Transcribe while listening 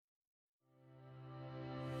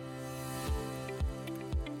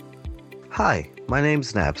Hi, my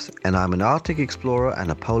name's Nabs, and I'm an Arctic explorer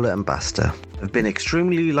and a polar ambassador. I've been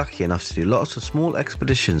extremely lucky enough to do lots of small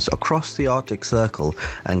expeditions across the Arctic Circle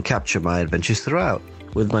and capture my adventures throughout.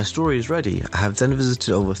 With my stories ready, I have then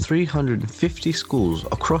visited over 350 schools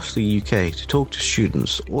across the UK to talk to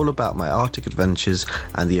students all about my Arctic adventures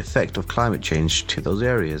and the effect of climate change to those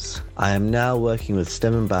areas. I am now working with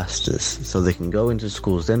STEM ambassadors so they can go into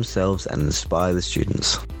schools themselves and inspire the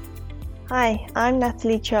students. Hi, I'm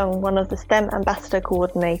Natalie Chung, one of the STEM Ambassador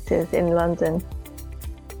Coordinators in London.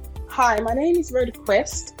 Hi, my name is Rhoda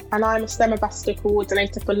Quist and I'm a STEM Ambassador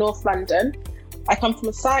Coordinator for North London. I come from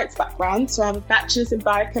a science background, so I have a bachelor's in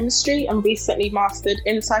biochemistry and recently mastered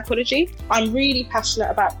in psychology. I'm really passionate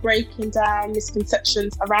about breaking down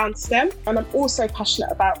misconceptions around STEM, and I'm also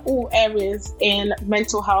passionate about all areas in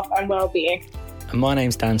mental health and wellbeing. And my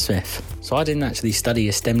name's Dan Smith. So I didn't actually study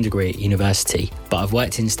a STEM degree at university, but I've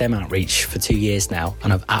worked in STEM outreach for 2 years now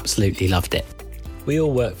and I've absolutely loved it. We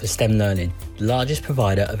all work for STEM Learning, the largest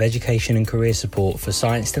provider of education and career support for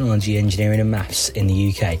science, technology, engineering and maths in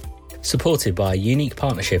the UK. Supported by a unique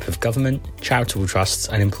partnership of government, charitable trusts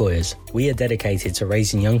and employers, we are dedicated to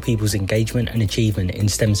raising young people's engagement and achievement in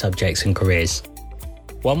STEM subjects and careers.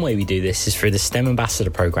 One way we do this is through the STEM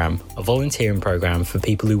Ambassador Programme, a volunteering programme for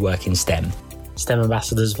people who work in STEM. STEM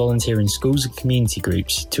Ambassadors volunteer in schools and community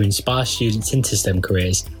groups to inspire students into STEM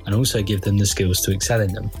careers and also give them the skills to excel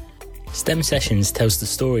in them. STEM Sessions tells the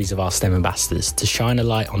stories of our STEM Ambassadors to shine a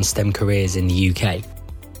light on STEM careers in the UK.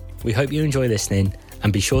 We hope you enjoy listening,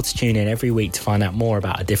 and be sure to tune in every week to find out more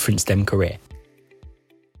about a different STEM career.